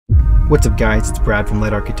What's up guys, it's Brad from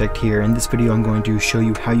Light Architect here. In this video I'm going to show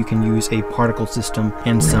you how you can use a particle system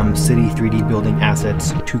and some city 3D building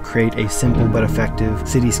assets to create a simple but effective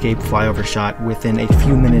cityscape flyover shot within a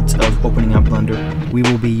few minutes of opening up Blender. We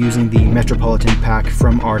will be using the Metropolitan pack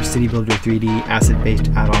from our CityBuilder 3D asset-based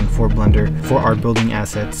add-on for Blender for our building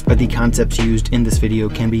assets, but the concepts used in this video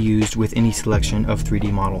can be used with any selection of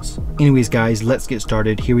 3D models. Anyways guys, let's get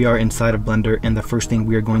started. Here we are inside of Blender, and the first thing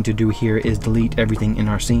we are going to do here is delete everything in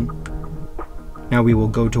our scene. Now we will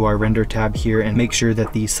go to our render tab here and make sure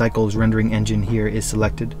that the Cycles rendering engine here is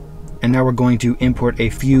selected. And now we're going to import a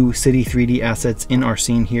few City 3D assets in our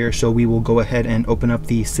scene here, so we will go ahead and open up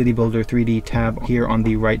the CityBuilder 3D tab here on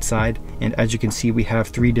the right side. And as you can see, we have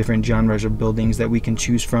three different genres of buildings that we can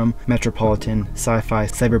choose from: Metropolitan, Sci-Fi,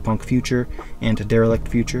 Cyberpunk Future, and Derelict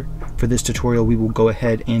Future. For this tutorial we will go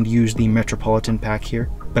ahead and use the Metropolitan pack here.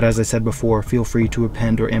 But as I said before, feel free to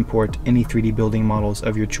append or import any 3D building models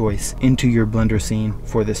of your choice into your Blender scene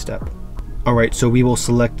for this step. Alright, so we will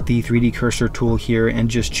select the 3D cursor tool here and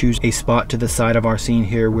just choose a spot to the side of our scene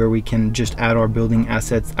here where we can just add our building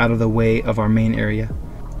assets out of the way of our main area.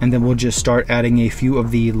 And then we'll just start adding a few of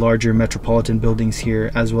the larger metropolitan buildings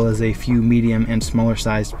here, as well as a few medium and smaller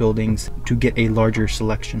sized buildings to get a larger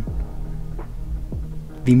selection.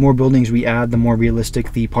 The more buildings we add, the more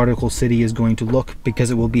realistic the particle city is going to look,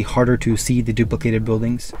 because it will be harder to see the duplicated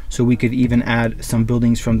buildings. So we could even add some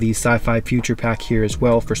buildings from the Sci-Fi Future pack here as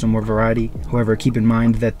well for some more variety. However, keep in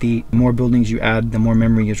mind that the more buildings you add, the more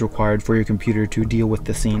memory is required for your computer to deal with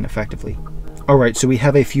the scene effectively. Alright, so we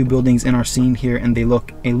have a few buildings in our scene here, and they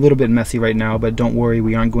look a little bit messy right now, but don't worry,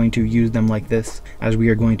 we aren't going to use them like this, as we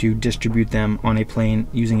are going to distribute them on a plane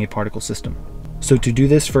using a particle system. So to do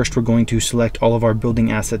this, first we're going to select all of our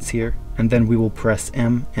building assets here, and then we will press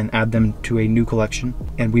M and add them to a new collection,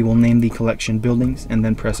 and we will name the collection buildings and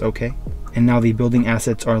then press OK. And now the building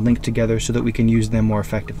assets are linked together so that we can use them more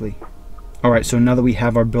effectively. Alright, so now that we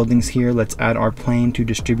have our buildings here, let's add our plane to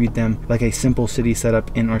distribute them like a simple city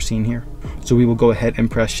setup in our scene here. So we will go ahead and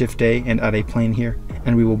press Shift A and add a plane here,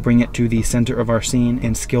 and we will bring it to the center of our scene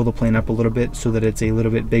and scale the plane up a little bit so that it's a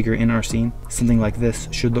little bit bigger in our scene. Something like this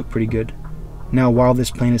should look pretty good. Now while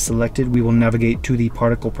this plane is selected, we will navigate to the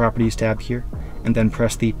Particle Properties tab here, and then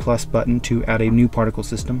press the plus button to add a new particle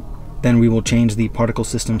system. Then we will change the particle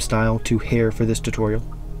system style to hair for this tutorial.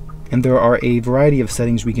 And there are a variety of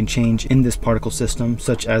settings we can change in this particle system,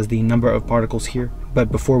 such as the number of particles here.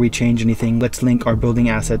 But before we change anything, let's link our building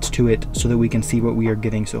assets to it so that we can see what we are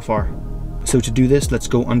getting so far. So to do this, let's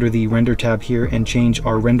go under the Render tab here and change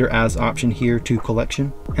our Render As option here to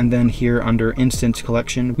Collection. And then here under Instance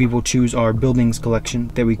Collection, we will choose our Buildings collection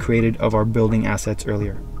that we created of our building assets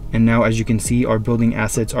earlier. And now as you can see, our building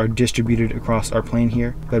assets are distributed across our plane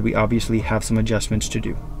here, but we obviously have some adjustments to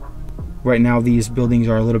do. Right now these buildings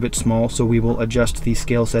are a little bit small, so we will adjust the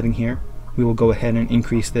scale setting here. We will go ahead and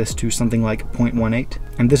increase this to something like 0.18.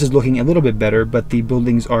 And this is looking a little bit better, but the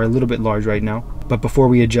buildings are a little bit large right now. But before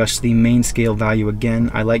we adjust the main scale value again,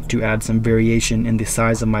 I like to add some variation in the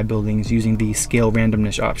size of my buildings using the Scale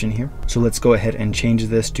Randomness option here. So let's go ahead and change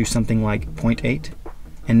this to something like 0.8.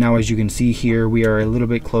 And now as you can see here, we are a little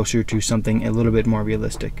bit closer to something a little bit more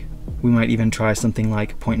realistic. We might even try something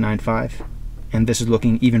like 0.95. And this is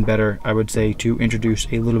looking even better, I would say, to introduce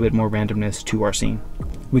a little bit more randomness to our scene.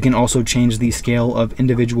 We can also change the scale of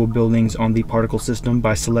individual buildings on the particle system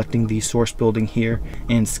by selecting the source building here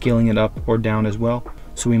and scaling it up or down as well.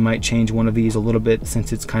 So we might change one of these a little bit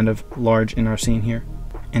since it's kind of large in our scene here.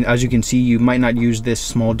 And as you can see, you might not use this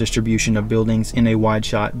small distribution of buildings in a wide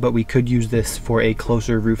shot, but we could use this for a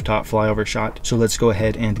closer rooftop flyover shot. So let's go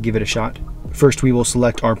ahead and give it a shot. First we will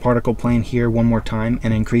select our particle plane here one more time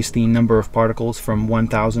and increase the number of particles from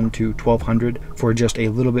 1000 to 1200 for just a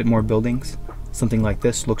little bit more buildings. Something like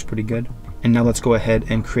this looks pretty good. And now let's go ahead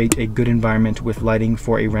and create a good environment with lighting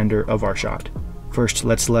for a render of our shot. First,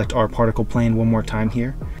 let's select our particle plane one more time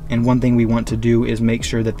here. And one thing we want to do is make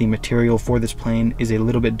sure that the material for this plane is a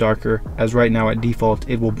little bit darker, as right now at default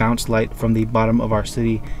it will bounce light from the bottom of our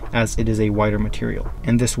city as it is a whiter material.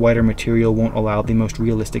 And this whiter material won't allow the most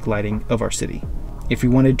realistic lighting of our city. If we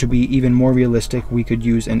wanted to be even more realistic, we could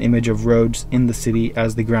use an image of roads in the city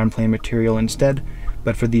as the ground plane material instead,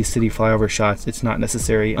 but for these city flyover shots it's not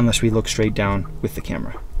necessary unless we look straight down with the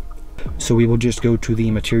camera. So we will just go to the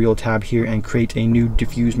Material tab here and create a new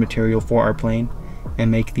diffuse material for our plane and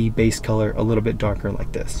make the base color a little bit darker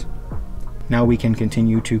like this. Now we can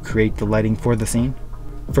continue to create the lighting for the scene.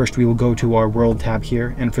 First we will go to our World tab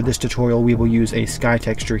here, and for this tutorial we will use a sky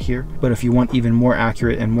texture here, but if you want even more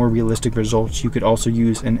accurate and more realistic results, you could also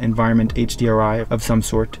use an environment HDRI of some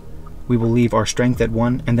sort. We will leave our strength at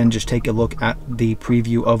 1 and then just take a look at the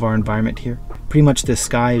preview of our environment here. Pretty much this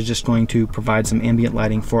sky is just going to provide some ambient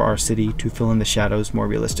lighting for our city to fill in the shadows more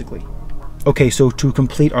realistically. Okay, so to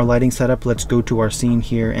complete our lighting setup, let's go to our scene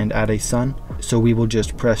here and add a sun. So we will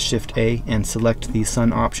just press Shift A and select the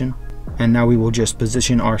sun option. And now we will just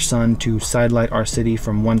position our sun to side light our city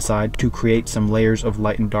from one side to create some layers of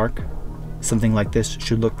light and dark. Something like this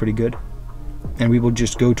should look pretty good. And we will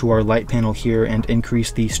just go to our light panel here and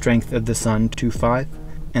increase the strength of the sun to 5.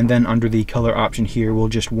 And then under the color option here, we'll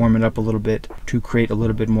just warm it up a little bit to create a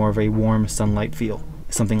little bit more of a warm sunlight feel.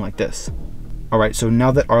 Something like this. Alright, so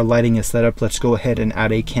now that our lighting is set up, let's go ahead and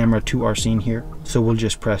add a camera to our scene here. So we'll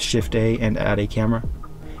just press Shift A and add a camera.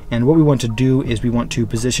 And what we want to do is we want to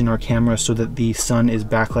position our camera so that the sun is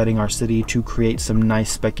backlighting our city to create some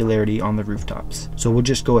nice specularity on the rooftops. So we'll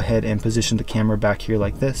just go ahead and position the camera back here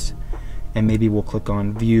like this. And maybe we'll click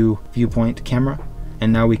on Viewpoint Camera.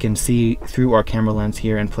 And now we can see through our camera lens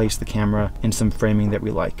here and place the camera in some framing that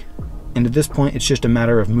we like. And at this point, it's just a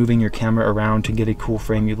matter of moving your camera around to get a cool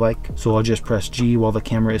frame you like. So I'll just press G while the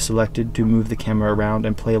camera is selected to move the camera around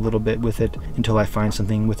and play a little bit with it until I find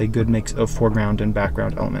something with a good mix of foreground and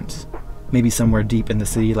background elements. Maybe somewhere deep in the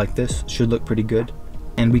city like this should look pretty good.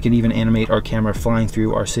 And we can even animate our camera flying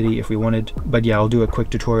through our city if we wanted. But yeah, I'll do a quick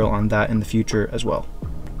tutorial on that in the future as well.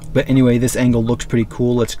 But anyway, this angle looks pretty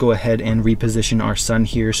cool. Let's go ahead and reposition our sun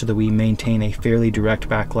here so that we maintain a fairly direct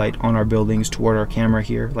backlight on our buildings toward our camera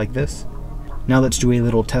here, like this. Now let's do a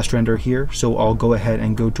little test render here. So I'll go ahead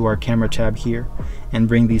and go to our camera tab here and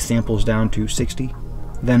bring these samples down to 60.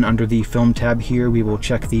 Then under the film tab here, we will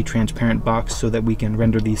check the transparent box so that we can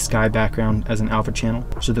render the sky background as an alpha channel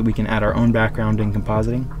so that we can add our own background in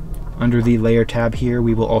compositing. Under the layer tab here,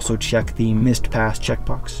 we will also check the mist pass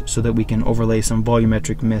checkbox so that we can overlay some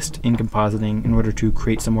volumetric mist in compositing in order to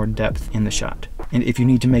create some more depth in the shot. And if you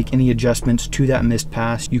need to make any adjustments to that mist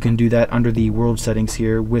pass, you can do that under the world settings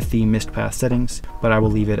here with the mist pass settings, but I will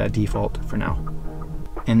leave it at default for now.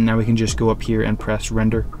 And now we can just go up here and press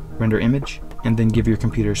render image, and then give your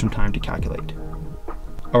computer some time to calculate.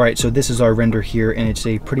 Alright, so this is our render here, and it's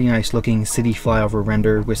a pretty nice looking city flyover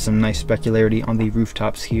render with some nice specularity on the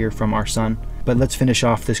rooftops here from our sun. But let's finish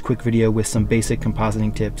off this quick video with some basic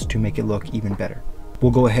compositing tips to make it look even better.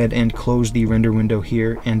 We'll go ahead and close the render window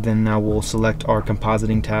here, and then now we'll select our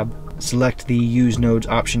compositing tab. Select the use nodes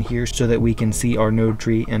option here so that we can see our node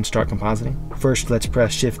tree and start compositing. First, let's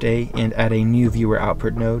press Shift A and add a new viewer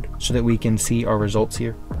output node so that we can see our results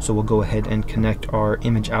here. So we'll go ahead and connect our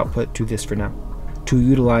image output to this for now. To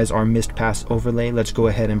utilize our mist pass overlay, let's go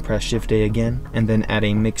ahead and press Shift A again and then add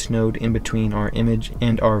a mix node in between our image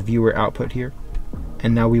and our viewer output here.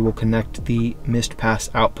 And now we will connect the mist pass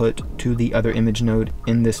output to the other image node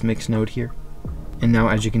in this mix node here. And now,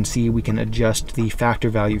 as you can see, we can adjust the factor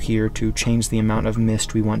value here to change the amount of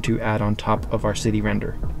mist we want to add on top of our city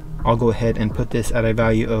render. I'll go ahead and put this at a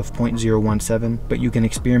value of 0.017, but you can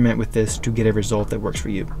experiment with this to get a result that works for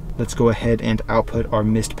you. Let's go ahead and output our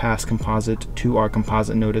mist pass composite to our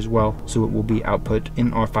composite node as well, so it will be output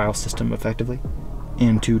in our file system effectively.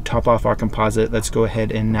 And to top off our composite, let's go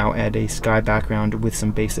ahead and now add a sky background with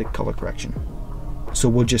some basic color correction. So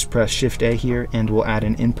we'll just press Shift A here and we'll add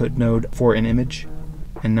an input node for an image.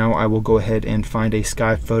 And now I will go ahead and find a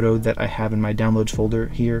sky photo that I have in my downloads folder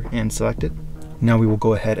here and select it. Now we will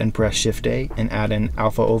go ahead and press Shift A and add an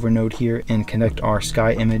alpha over node here and connect our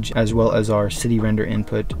sky image as well as our city render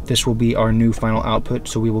input. This will be our new final output,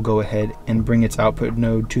 so we will go ahead and bring its output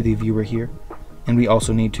node to the viewer here. And we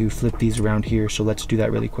also need to flip these around here, so let's do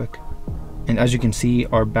that really quick. And as you can see,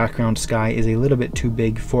 our background sky is a little bit too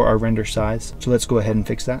big for our render size, so let's go ahead and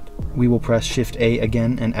fix that. We will press Shift A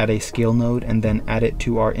again and add a scale node and then add it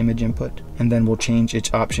to our image input, and then we'll change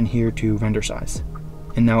its option here to render size.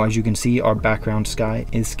 And now, as you can see, our background sky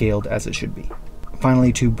is scaled as it should be.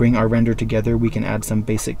 Finally, to bring our render together, we can add some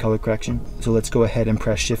basic color correction. So let's go ahead and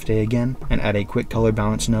press Shift A again and add a quick color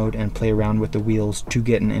balance node and play around with the wheels to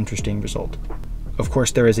get an interesting result. Of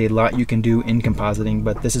course, there is a lot you can do in compositing,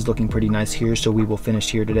 but this is looking pretty nice here, so we will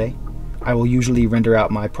finish here today. I will usually render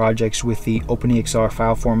out my projects with the OpenEXR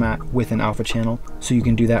file format with an alpha channel, so you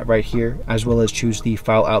can do that right here, as well as choose the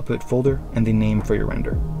file output folder and the name for your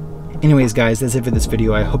render. Anyways guys, that's it for this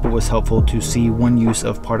video. I hope it was helpful to see one use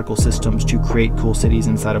of particle systems to create cool cities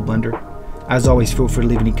inside of Blender. As always, feel free to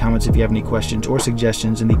leave any comments if you have any questions or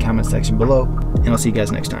suggestions in the comment section below, and I'll see you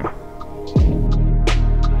guys next time.